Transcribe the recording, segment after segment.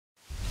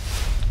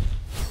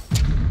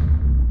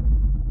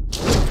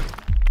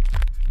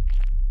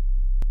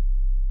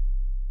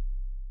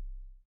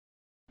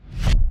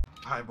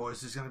Alright,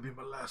 boys, this is gonna be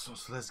my last one,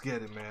 so let's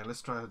get it, man.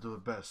 Let's try to do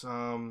it best.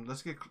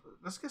 Let's get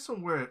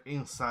somewhere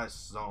inside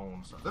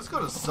zones. Let's go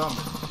to Summit.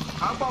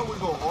 How about we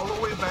go all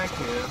the way back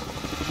here,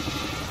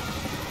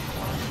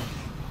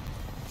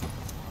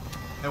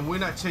 and we're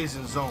not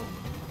chasing zone.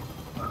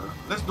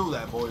 Let's do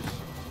that, boys.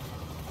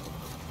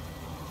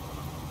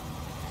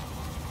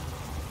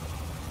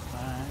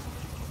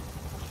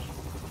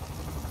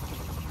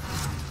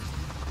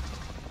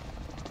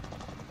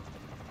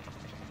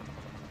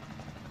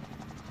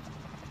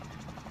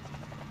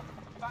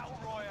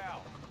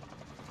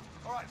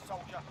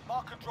 Soldier,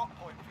 mark a drop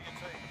point for your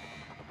team.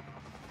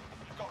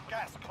 You've got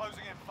gas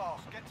closing in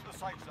fast. Get to the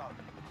safe zone.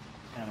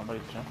 Yeah,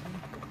 nobody's jumping.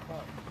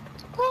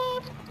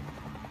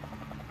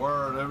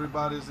 Word,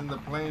 everybody's in the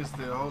plane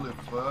still. Holy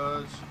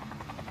fudge.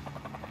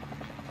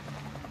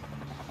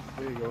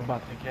 There you go.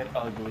 About to get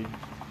ugly.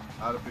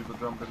 A lot of people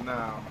jumping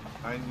now.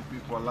 90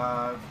 people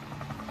alive.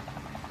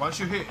 Once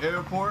you hit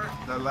airport,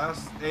 the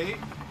last 8,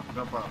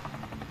 jump out.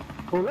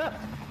 Who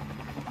left?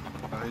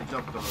 He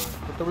jumped already.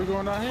 What are we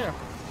going down here?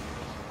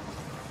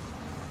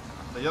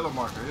 The yellow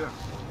marker, yeah.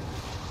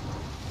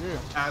 Yeah.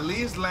 At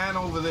least land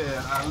over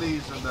there. At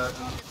least on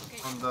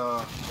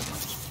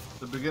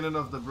the beginning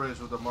of the bridge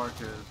with the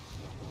marker.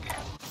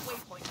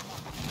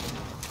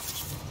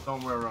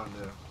 Somewhere around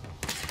there.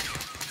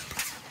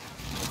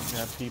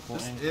 Yeah, people.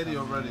 This idiot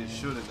already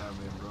shooting at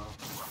me, bro.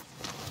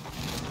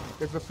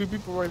 There's a few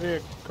people right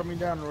there coming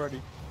down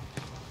already.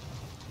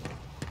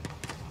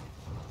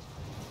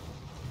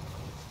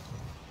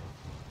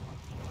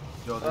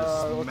 Yo,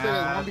 this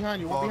mad one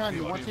behind you, one behind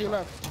you, one to your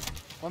left.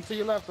 One to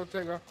your left,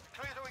 Ortega.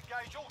 Clear to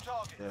engage all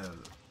targets. Yeah.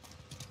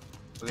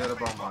 Forget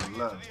about my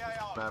left.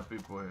 There's bad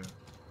people here.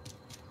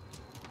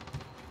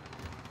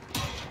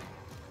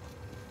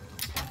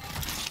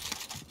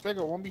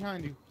 Ortega, one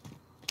behind you.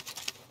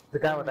 The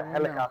guy with the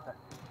helicopter.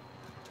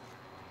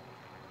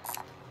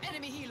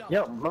 Enemy helo.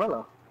 Yo,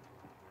 Merlo.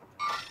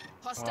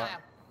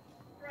 Hostile.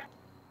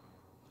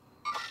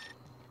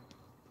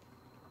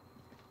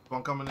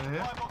 One coming in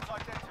here. Box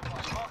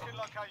identified. Marking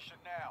location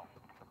now.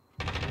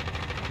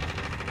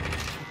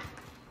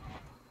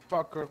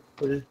 Fucker.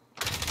 Oh,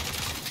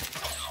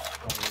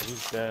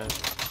 he's dead.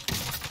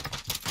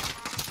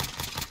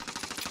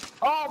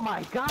 Oh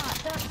my god,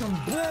 that's some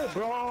bull,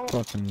 bro.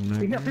 Fucking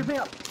Pick me up, pick me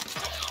up.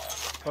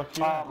 Fuck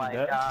you. Oh my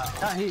god.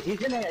 No,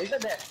 he's in there, he's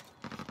in there.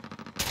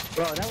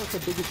 Bro, that was the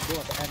biggest bull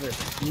I've ever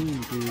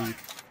seen, dude.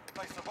 If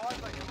they survive,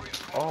 they can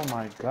redeploy. Oh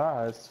my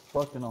god, it's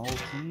fucking a whole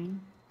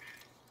team.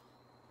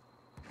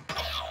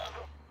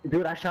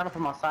 Dude, I shot him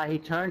from outside. He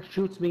turns,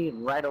 shoots me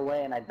right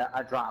away, and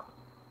I drop.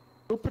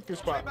 Who picked this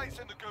spot? Teammates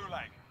in the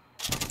gulag.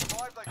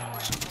 Survive, they can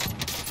redeploy.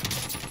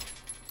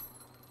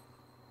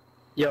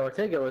 Yo,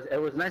 Ortega, it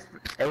was nice.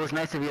 It was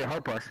nice of you to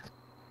help us.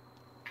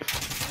 I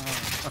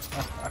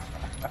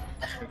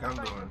think I'm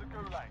doing.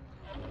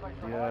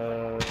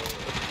 Yeah.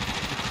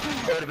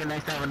 It would have been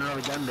nice to have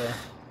another gun there.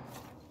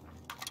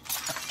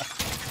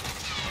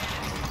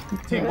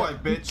 Team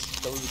wipe,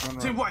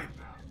 bitch. Team wipe.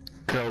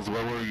 Kills,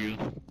 where were you?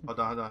 Hold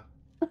on, hold on.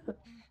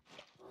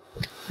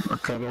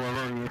 Ortega, where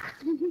were you?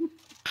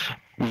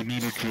 We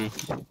needed you.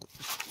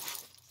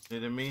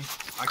 Needed me?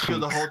 I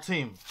killed the whole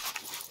team.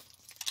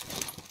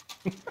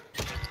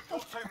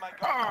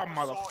 Ah,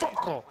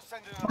 motherfucker!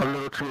 A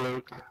little too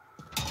late.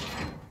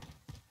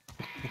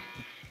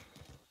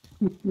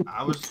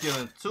 I was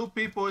killing 2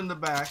 people in the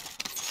back.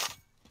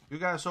 You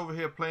guys over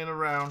here playing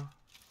around.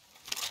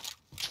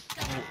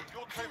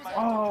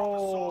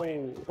 Oh!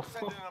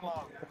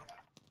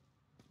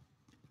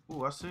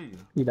 Ooh, I see you.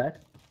 You died?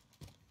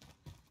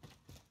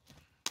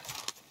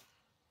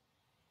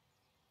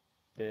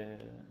 Yeah.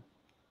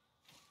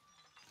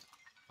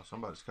 Oh,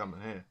 somebody's coming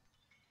here.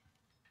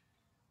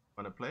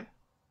 Wanna play?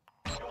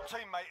 Your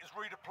teammate is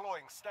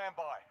redeploying. Stand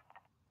by.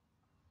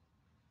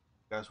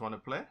 You guys wanna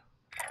play?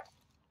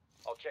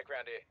 I'll check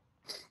round here.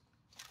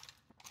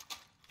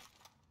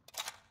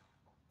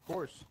 Of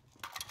course.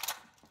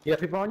 You got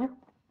people on you?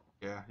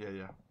 Yeah, yeah,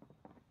 yeah.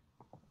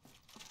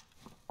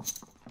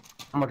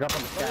 I'm gonna drop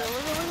on the sky.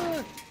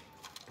 Wait.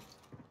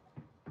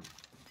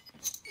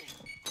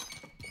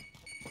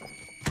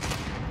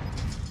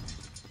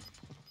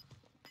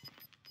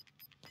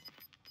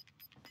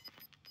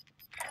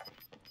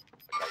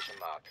 Location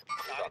marked.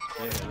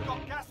 We've got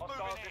gas moving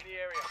in the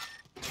area.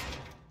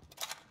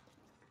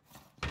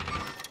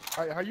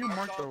 How you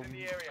mark the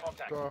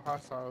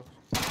hostiles?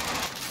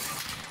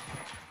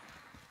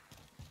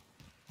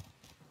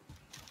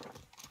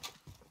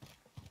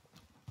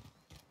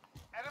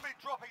 Enemy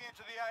dropping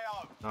into the AO.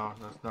 No,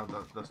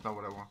 that's not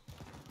what I want.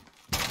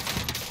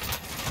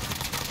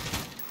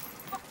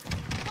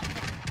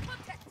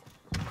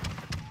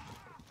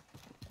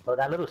 Bro,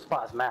 that little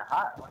spot is mad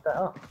hot. What the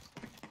hell?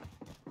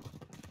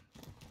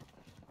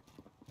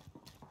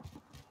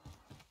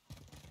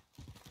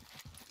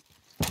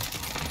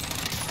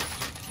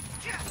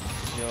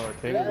 Yo,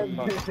 Ortega's a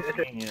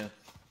fucking genius.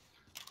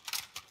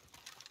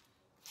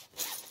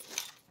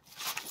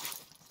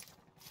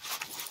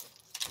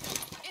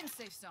 In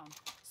safe zone.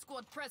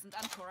 Squad present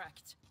and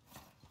correct.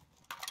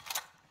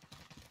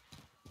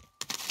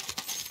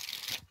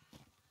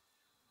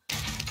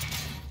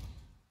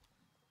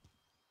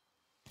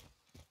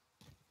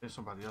 There's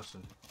somebody else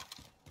in.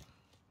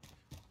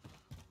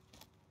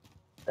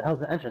 The hell's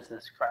the entrance to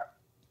this crap?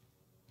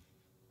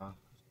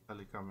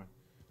 Heli coming.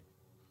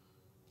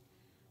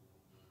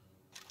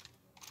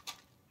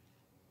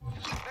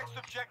 Next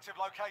objective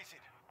located.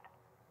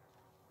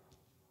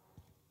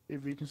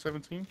 Region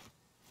 17.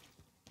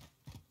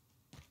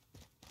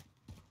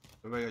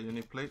 Rebecca, you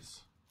need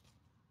plates?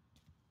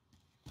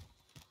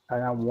 I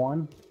got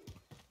one.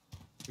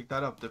 Pick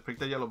that up there. Pick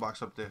the yellow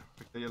box up there.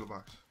 Pick the yellow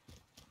box.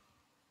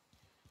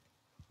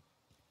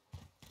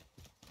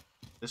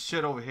 This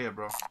shit over here,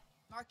 bro.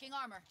 Marking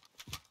armor.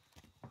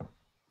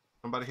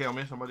 Somebody heal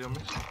me. Somebody on me.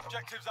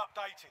 Objectives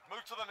updated.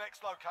 Move to the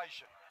next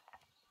location.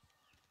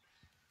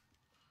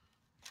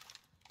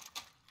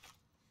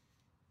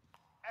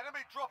 Enemy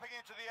dropping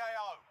into the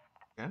AO.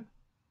 Again?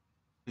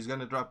 He's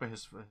gonna drop in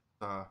his.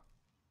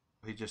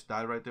 He just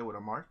died right there with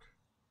a mark.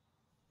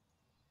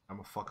 I'm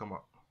gonna fuck him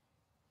up.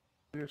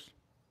 Yes.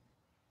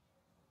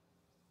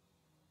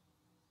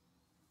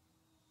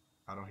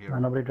 I don't hear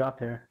him. Nobody dropped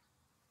here.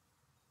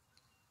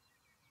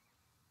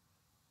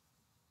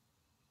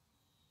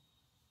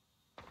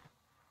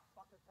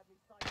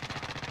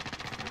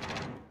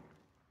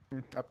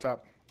 Up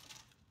top.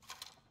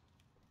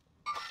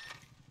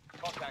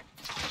 Contact.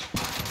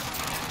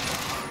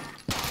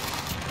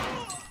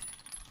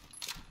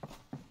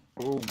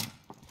 Boom.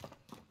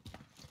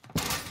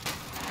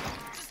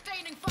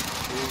 Sustaining fire.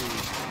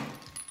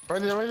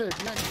 Right there, right there.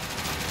 Behind you.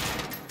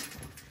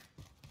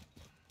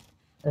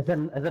 Is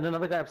there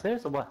another guy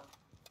upstairs or what?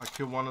 I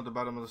killed one at the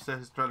bottom of the stairs.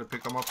 He's trying to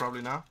pick him up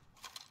probably now.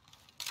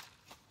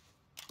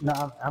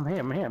 No, I'm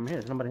here.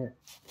 There's nobody here.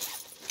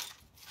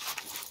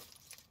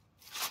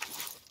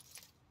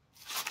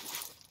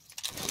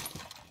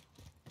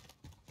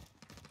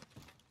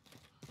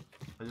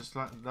 I just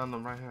done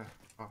them right here.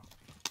 Oh.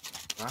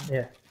 Huh?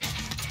 Yeah.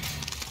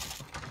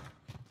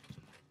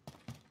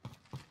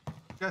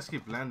 You guys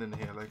keep landing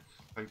here. Like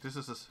this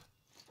is a...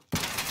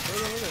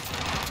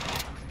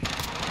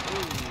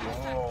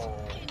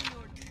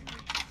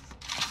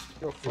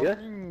 Yo,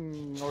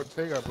 fucking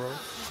Ortega, bro.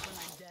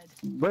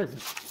 Where is he?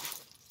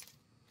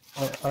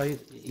 Oh,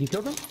 you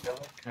killed him?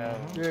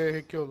 Yeah,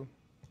 he killed him.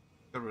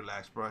 Good,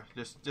 relax, bro.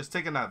 Just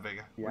take a nap,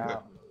 Vega.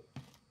 We're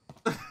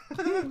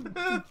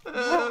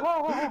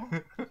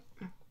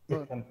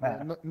Yeah.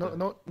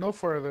 No, no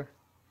further.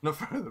 No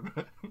further,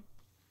 bro.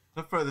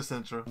 No further,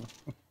 Central.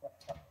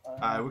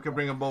 Alright, we can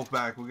bring them both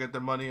back. We'll get the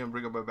money and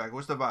bring them back.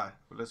 What's the buy?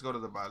 Let's go to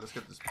the buy. Let's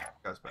get this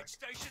guys back.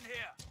 Station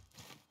here.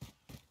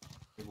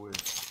 Big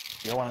weird.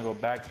 Y'all want to go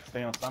back to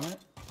stay on summit?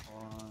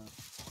 Or...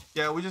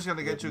 Yeah, we're just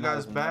gonna get you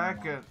guys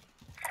back and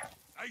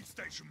Aid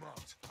station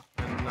marked.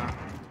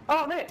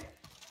 Oh, man!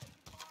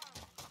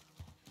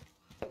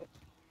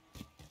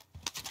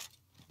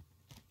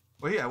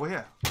 we're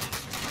here.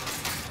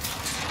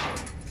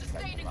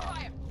 Sustaining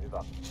fire.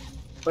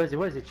 Where is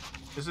he?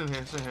 It's in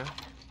here.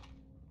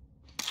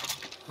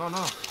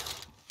 No.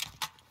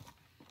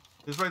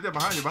 He's right there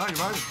behind you.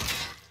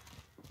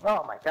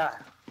 Oh my god.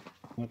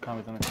 I'm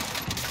coming.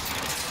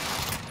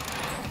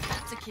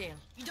 That's a kill.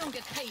 You don't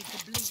get paid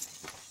to bleed.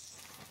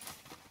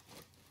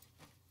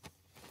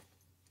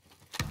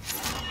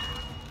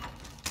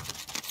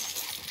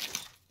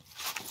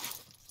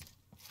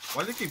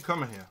 Why do they keep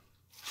coming here?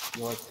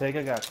 Yo,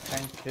 Ortega got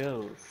 10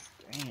 kills.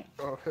 Damn.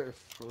 Oh, hey,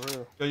 for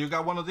real. Yo, you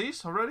got one of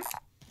these already?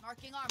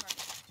 Marking armor.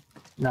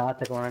 No, I'll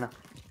take one right now.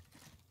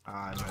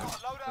 Alright, man.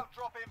 Loadout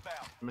drop inbound.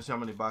 Let me see how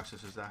many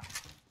boxes is that.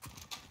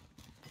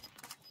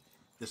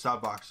 This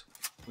side box.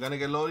 We're gonna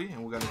get Lodi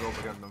and we're gonna go up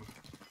against them.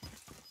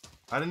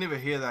 I didn't even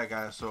hear that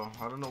guy, so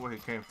I don't know where he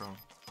came from.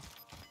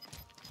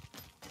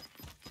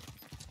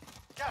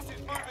 Gas is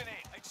moving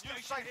in. New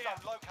safe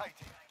zone located.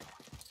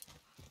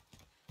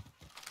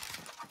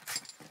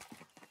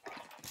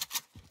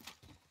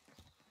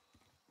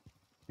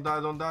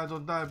 Don't die,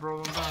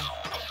 bro, don't die.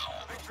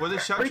 Where they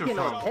shot you Freaking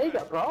from?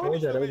 Ortega, bro!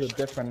 There was a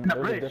different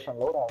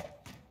loadout.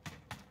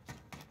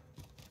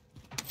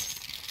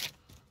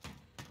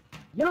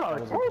 Yo,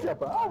 Ortega,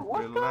 bro!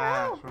 What the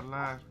hell?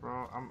 Relax,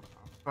 bro. I'm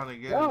trying to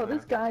get Yo, in there.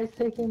 this guy's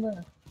taking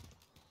the...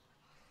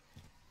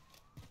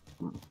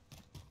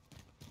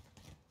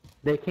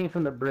 They came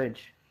from the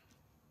bridge.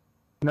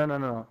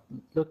 No.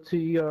 Look to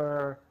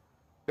your...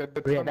 The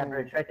Yeah, that tunnel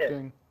bridge, right there.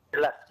 thing.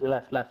 Your left.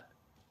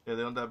 Yeah,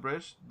 they on that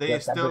bridge? They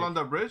Yes, that still bridge. on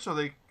the bridge or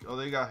they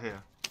got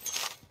here?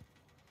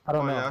 I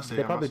don't Oh, know. yeah, I see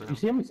They him, I probably... see him. You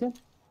see him? You see him?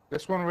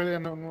 This one right there,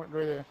 no, one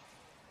right there.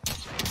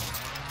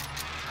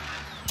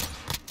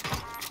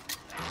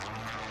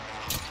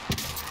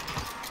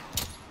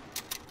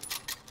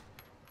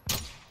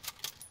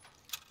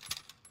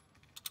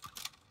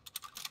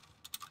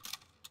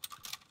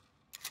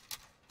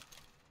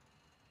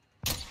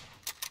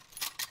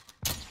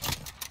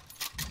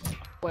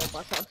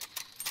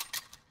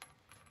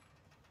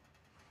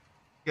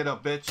 Get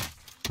up, bitch.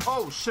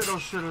 Oh shit.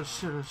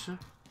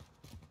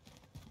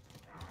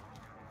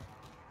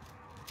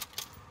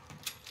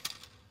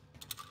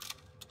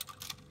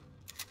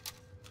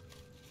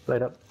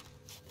 Right up.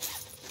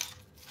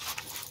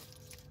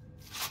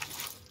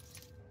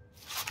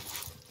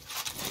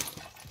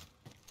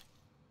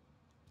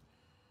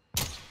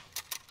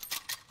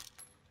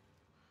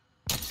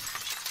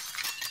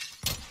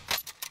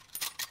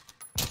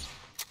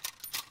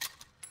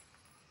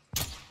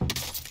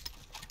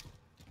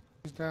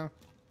 down.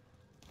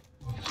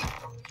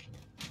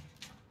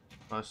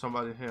 There's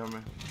somebody here,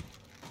 man.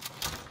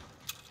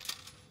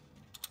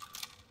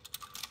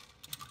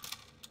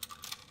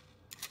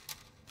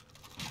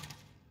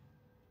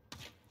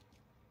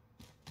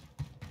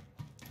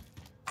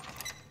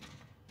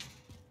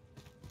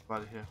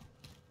 Somebody here.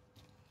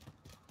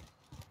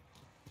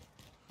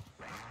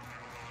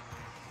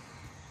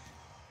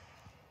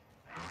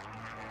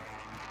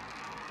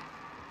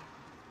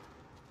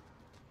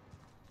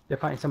 They're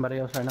fighting somebody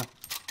else right now.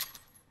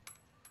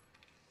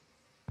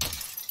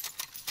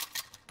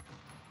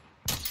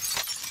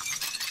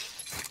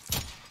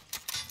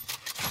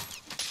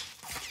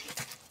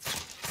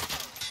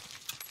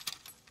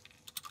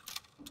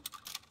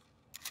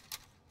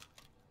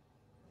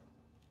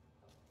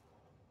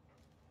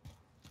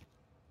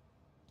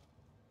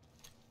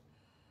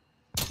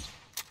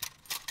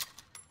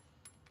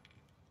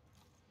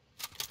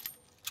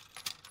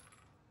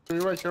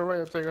 You're right,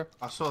 I'll take her.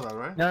 I saw that,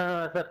 right?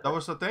 No, That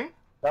was the thing?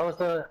 that was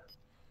the.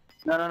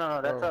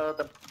 No. That's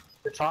Oh.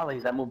 the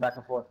trolleys that move back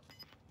and forth.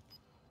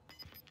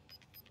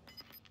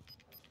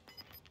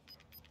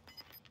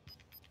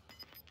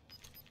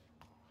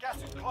 Gas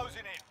is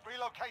closing in.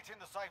 Relocating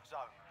the safe zone.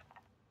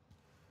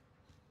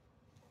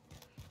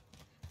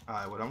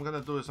 Alright, what I'm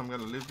gonna do is I'm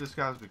gonna leave these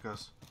guys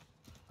because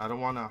I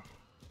don't wanna.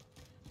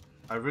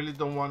 I really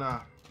don't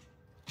wanna.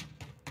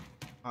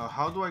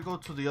 How do I go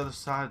to the other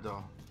side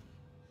though?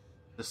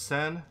 The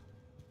sand?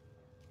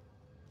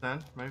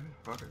 Sand, maybe?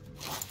 Fuck it.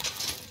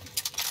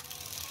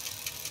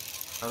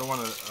 I don't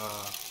wanna.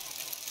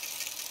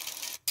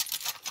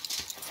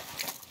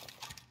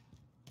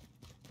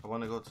 I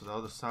wanna go to the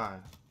other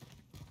side.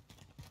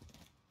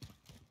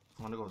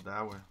 I wanna go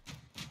that way.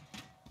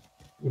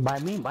 By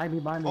me.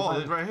 Oh,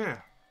 it's right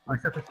here.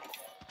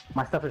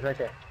 My stuff is right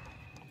there.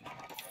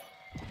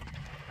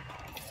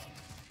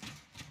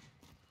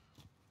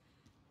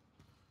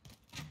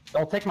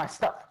 Don't take my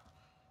stuff.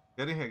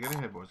 Get in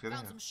here, boys. Get in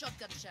Found here. some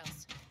shotgun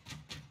shells.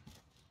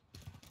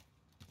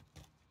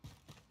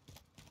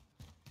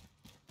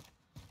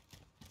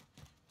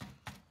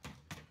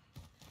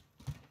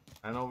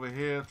 And over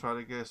here, try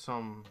to get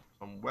some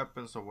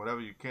weapons or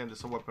whatever you can.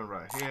 There's a weapon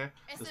right here.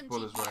 This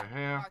bullet's right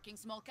here. Marking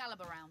small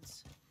caliber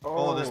rounds.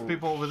 Oh, there's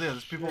people over there.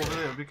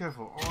 Be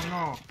careful. Oh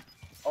no.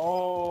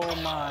 Oh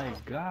my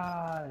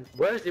god.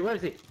 Where is he?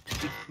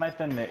 He sniped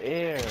in the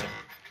air.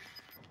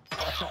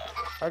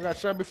 I got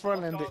shot before I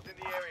landed. Guards in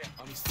the area.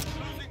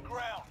 Losing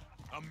ground.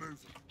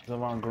 It's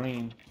around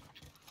green.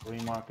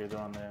 Green markers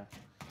on there.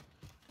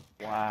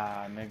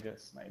 Wow, nigga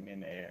sniped me in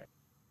the air.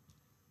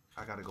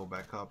 I gotta go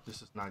back up.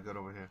 This is not good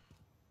over here.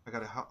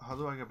 How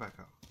do I get back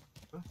up?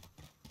 Huh?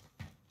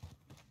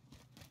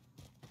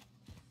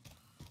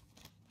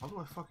 How do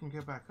I fucking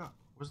get back up?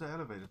 Where's the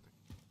elevator thing?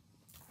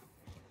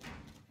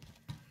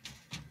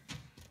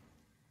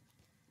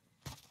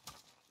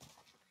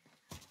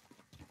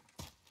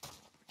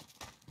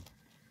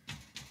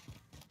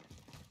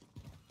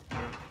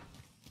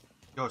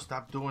 Yo,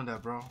 stop doing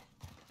that, bro.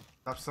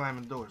 Stop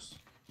slamming doors.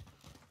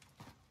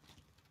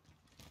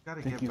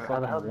 Gotta Think get you back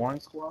fucking up. Warren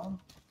Squad?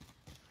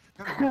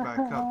 Gotta get back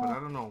up, but I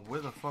don't know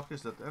where the fuck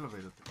is that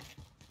elevator thing.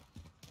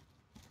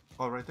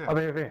 Oh, right there.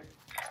 Over here.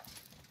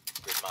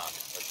 Good mark.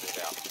 Let's move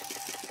out.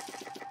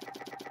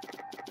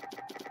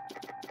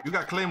 You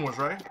got claymores,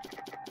 right?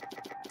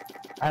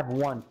 I have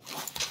one.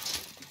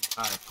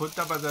 Alright, put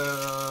that by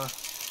the.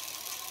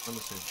 Let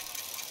me see.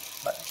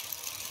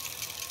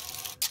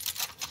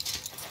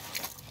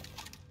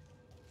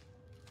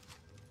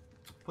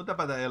 Put that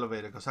by the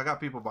elevator, because I got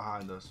people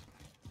behind us.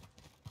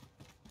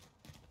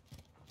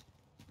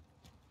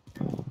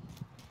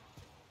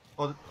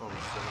 Oh, shit.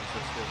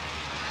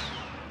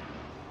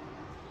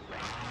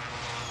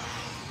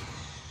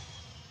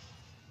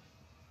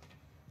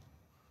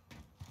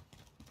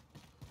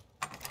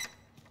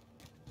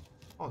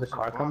 Oh, The this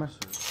car is coming?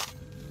 boxes.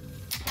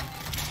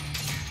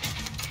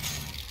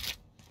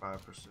 Fire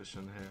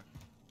precision here.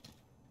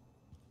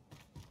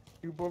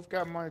 You both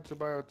got money to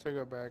buy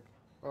Ortega back.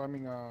 Oh, I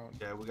mean,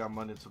 Yeah, we got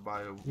money to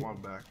buy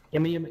one back.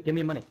 Give me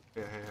money.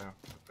 Here.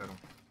 Got him.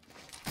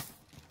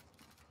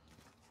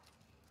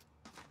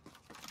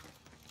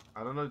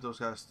 I don't know if those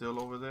guys still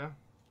over there.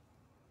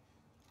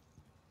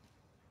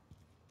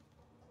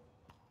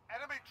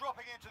 Enemy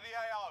dropping into the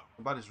AO.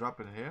 Somebody's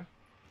dropping here.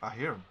 I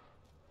hear him.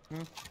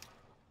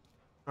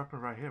 Dropping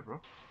right here,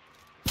 bro.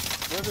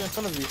 where's it in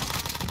front of you?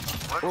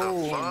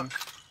 Oh,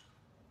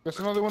 there's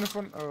another one in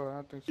front. Oh, I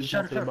don't think so.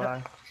 Shut it.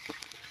 Bye.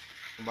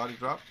 Somebody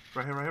dropped.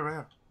 Right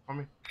here. On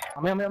me.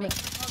 I'm here.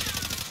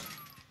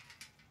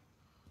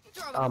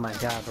 Oh my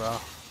god, bro.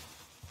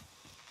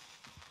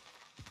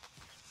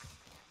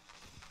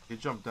 He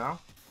jumped down.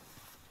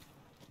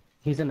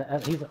 He's on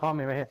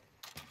me right here.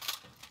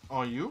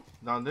 On you?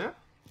 Down there?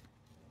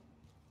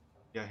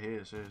 Yeah, he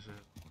is.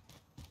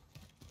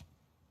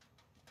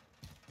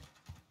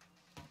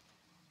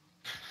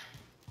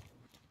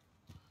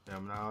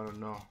 Damn, now I don't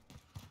know.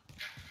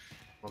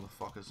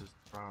 Motherfuckers is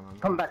trying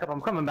to.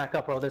 I'm coming back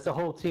up, bro. There's a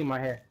whole team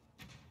right here.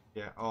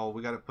 Yeah, oh,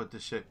 we gotta put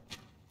this shit.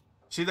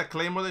 See that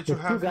claymore that you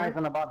There's have two guys here?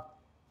 on the bottom.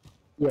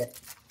 Yeah.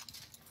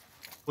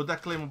 Put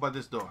that claymore by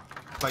this door.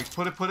 Like,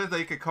 put it that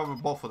you can cover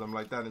both of them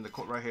like that in the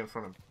court right here in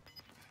front of him.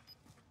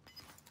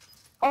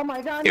 Oh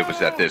my god, It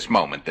was at this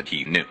moment that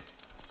he knew.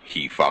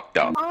 He fucked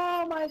up.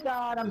 Oh my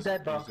god, I'm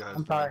dead, bro. These guys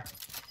I'm died.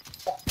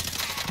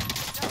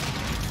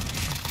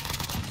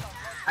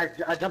 sorry.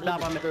 I jumped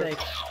down by mistake.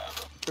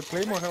 The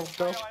Claymore helped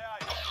though. CIA,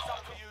 it's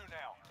up to you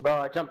now.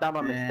 Bro, I jumped down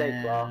by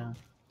mistake, bro. Yeah.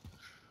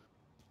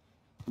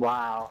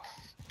 Wow.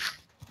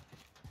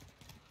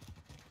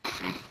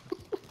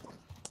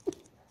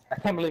 I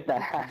can't believe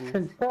that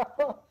happened, bro.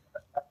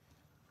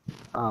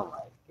 Oh my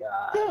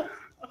god.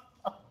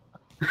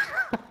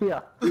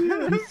 Yeah.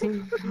 You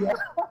seen, yeah.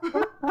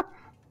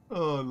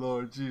 Oh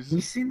Lord You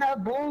Jesus. seen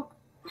that bull?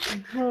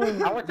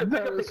 I went to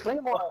pick up the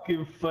claymore.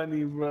 Fucking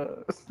funny,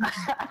 bro.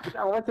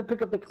 I went to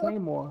pick up the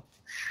claymore.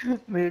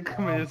 Nigga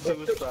committed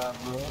suicide,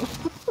 bro.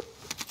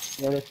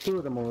 Yeah, there's two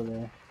of them over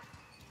there.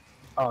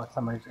 Oh,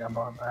 somebody's got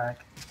ball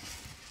back.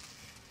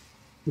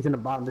 He's in the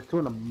bottom. There's two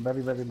in the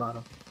very, very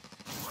bottom.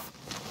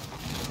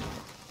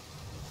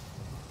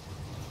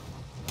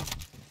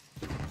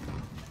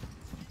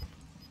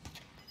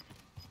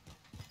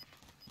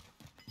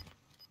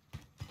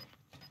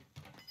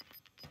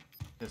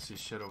 Can't see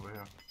shit over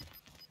here.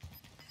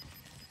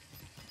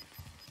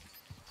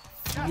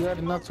 You had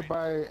enough to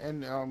buy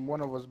and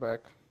one of us back.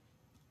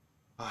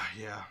 Ah,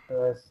 yeah.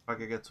 Yes. If I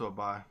could get to a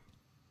buy.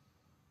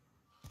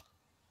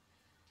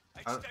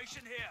 Hey,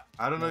 station here.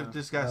 I don't know if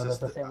this guy's that's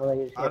the same way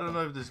you I don't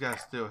know if this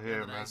guy's still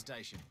here, man.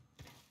 Station.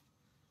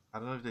 I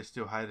don't know if they're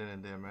still hiding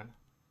in there, man.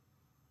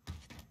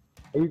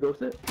 Are you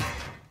ghosted?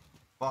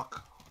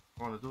 Fuck.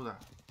 I wanna do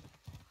that.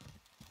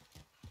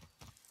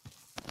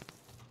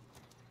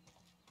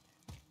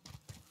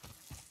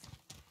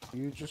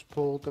 You just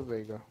pulled the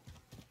Vega.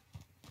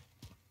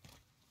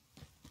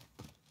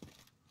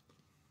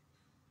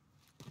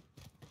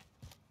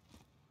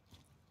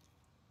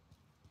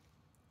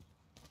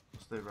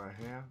 Stay right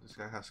here. This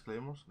guy has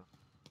claymores. No.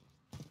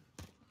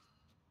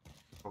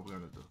 What we're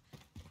gonna do?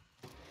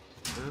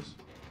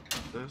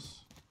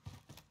 This.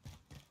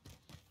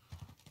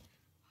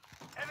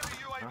 Enemy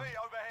UAV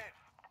overhead.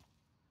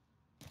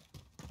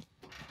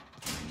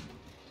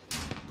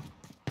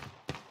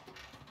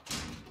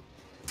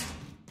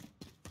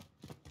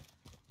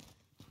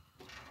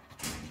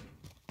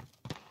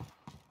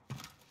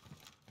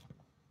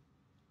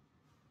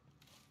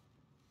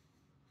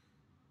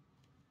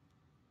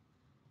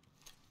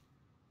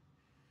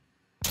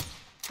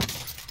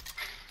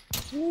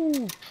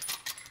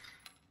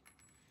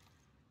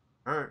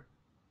 Hurt.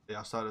 They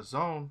outside the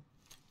zone.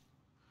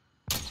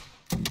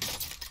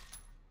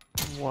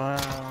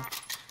 Wow.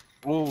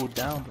 Ooh,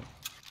 down.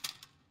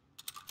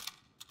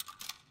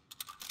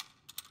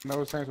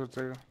 No thanks for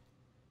taking.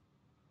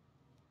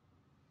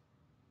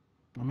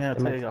 I mean, I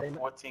tell you, you got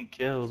 14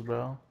 kills,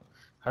 bro.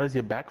 How does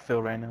your back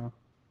feel right now?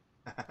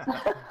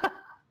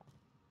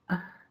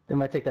 They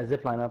might take that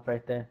zip line up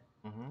right there.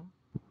 Mm-hmm.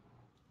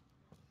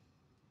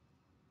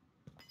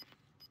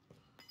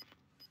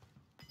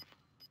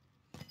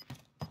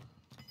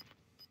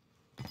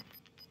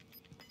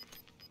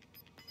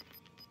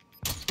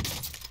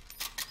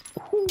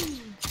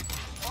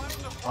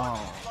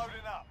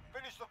 Loading up.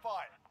 Finish the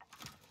fight.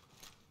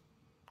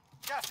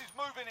 Gas is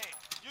moving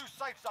in. New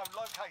safe zone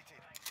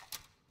located.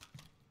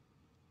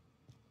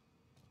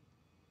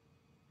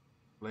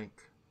 Blink.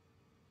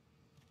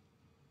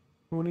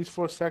 Who needs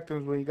 4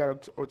 seconds when you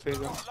got Ortega?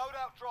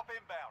 Loadout drop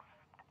inbound.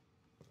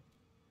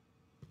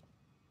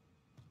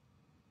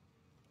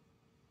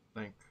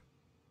 Blink.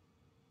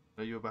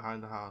 No, you're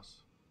behind the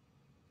house.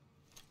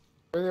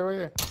 Right there, right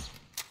there.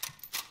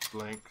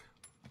 Blink.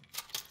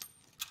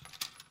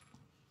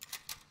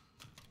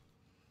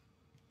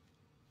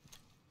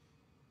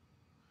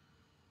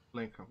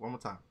 Blink. One more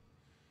time.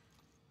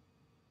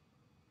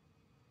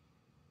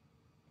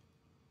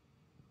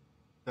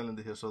 Tell him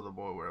to he'll show the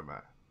boy where I'm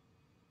at.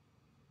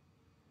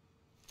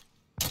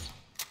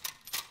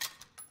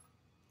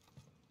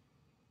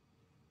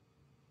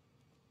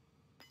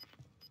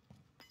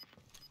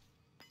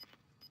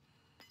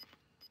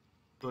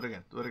 Do it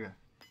again. Do it again.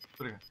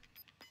 Do it again.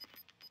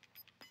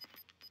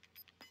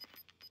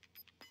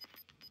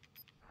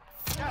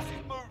 Gas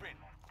is moving.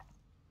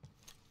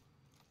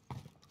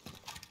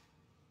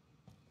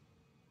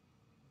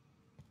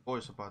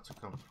 Boy's about to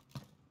come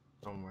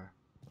somewhere.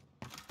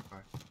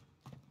 Alright.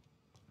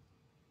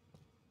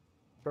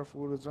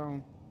 Careful with the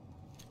zone.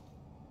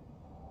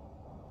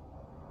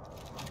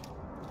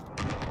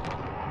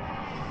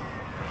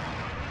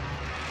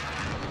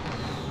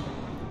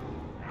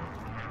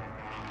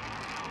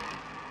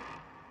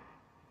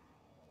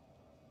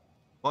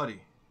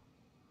 Buddy.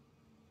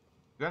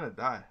 You're gonna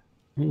die.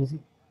 He's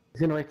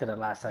gonna wait to the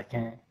last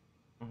second.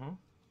 Mm-hmm.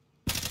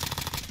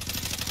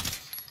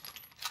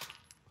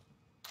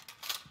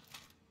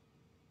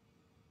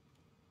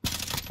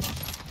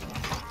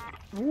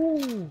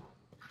 Woo!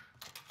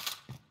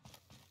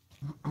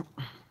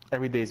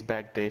 Every day's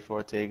back day for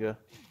Ortega.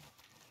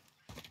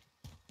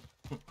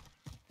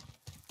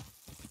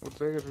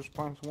 Ortega's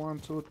response 1,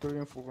 2, 3,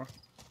 and 4.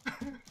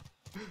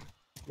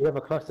 You have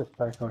a cluster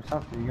strike or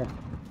something, yeah.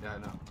 Yeah, I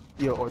know.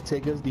 Yo,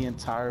 Ortega's the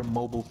entire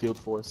mobile field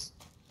force.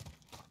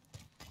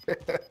 I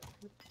don't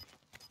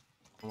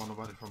want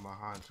nobody from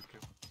behind to kill.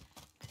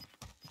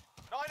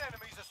 9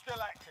 enemies are still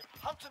active.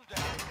 Hunt them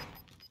down.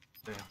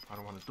 Damn, I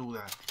don't want to do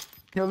that.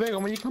 Yo, Vega,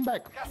 when you come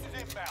back? Gas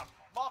is inbound.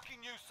 Marking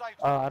new safe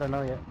Oh, zone. I don't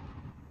know yet.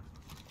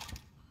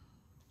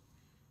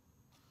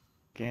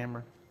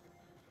 Camera.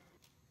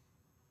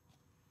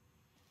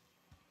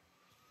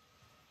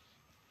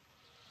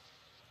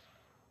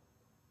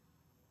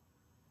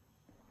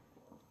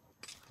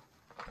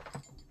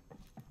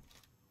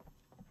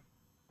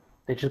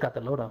 They just got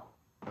the loadout.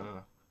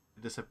 No.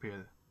 It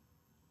disappeared.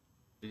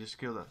 They just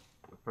killed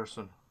the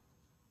person.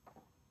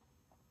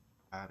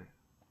 Had it.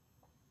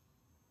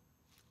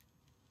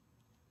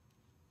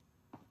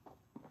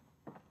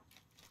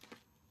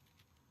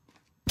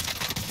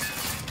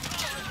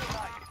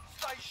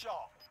 Stay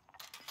sharp.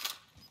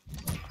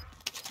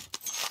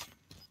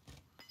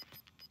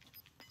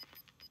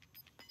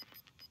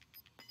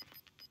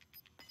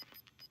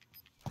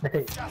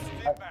 Hey, Gas is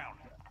inbound.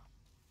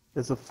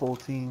 There's a full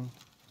team.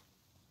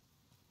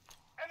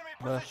 Enemy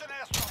precision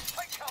airstrike.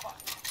 Take cover.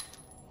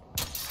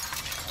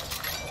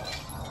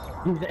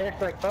 use the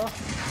airstrike, bro.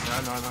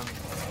 No.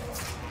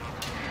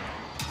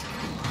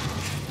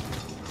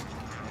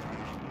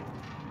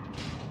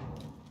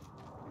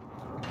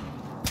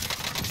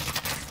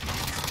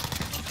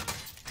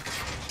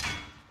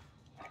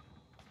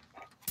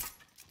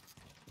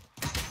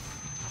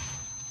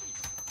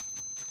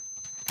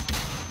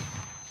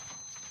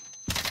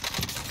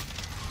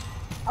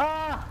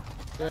 Ah!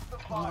 Less than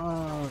 5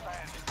 still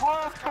standing.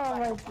 Oh my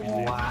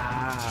god.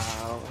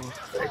 Wow.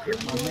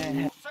 My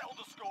man Settle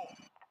the score.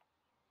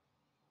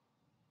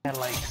 had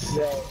like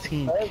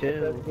 16 That was the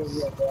kills. best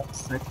game yet, bro.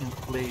 Second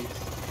place.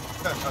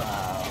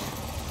 Wow.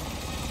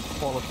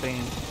 Hall of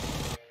Fame.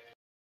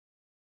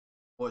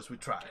 Boys, we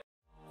tried.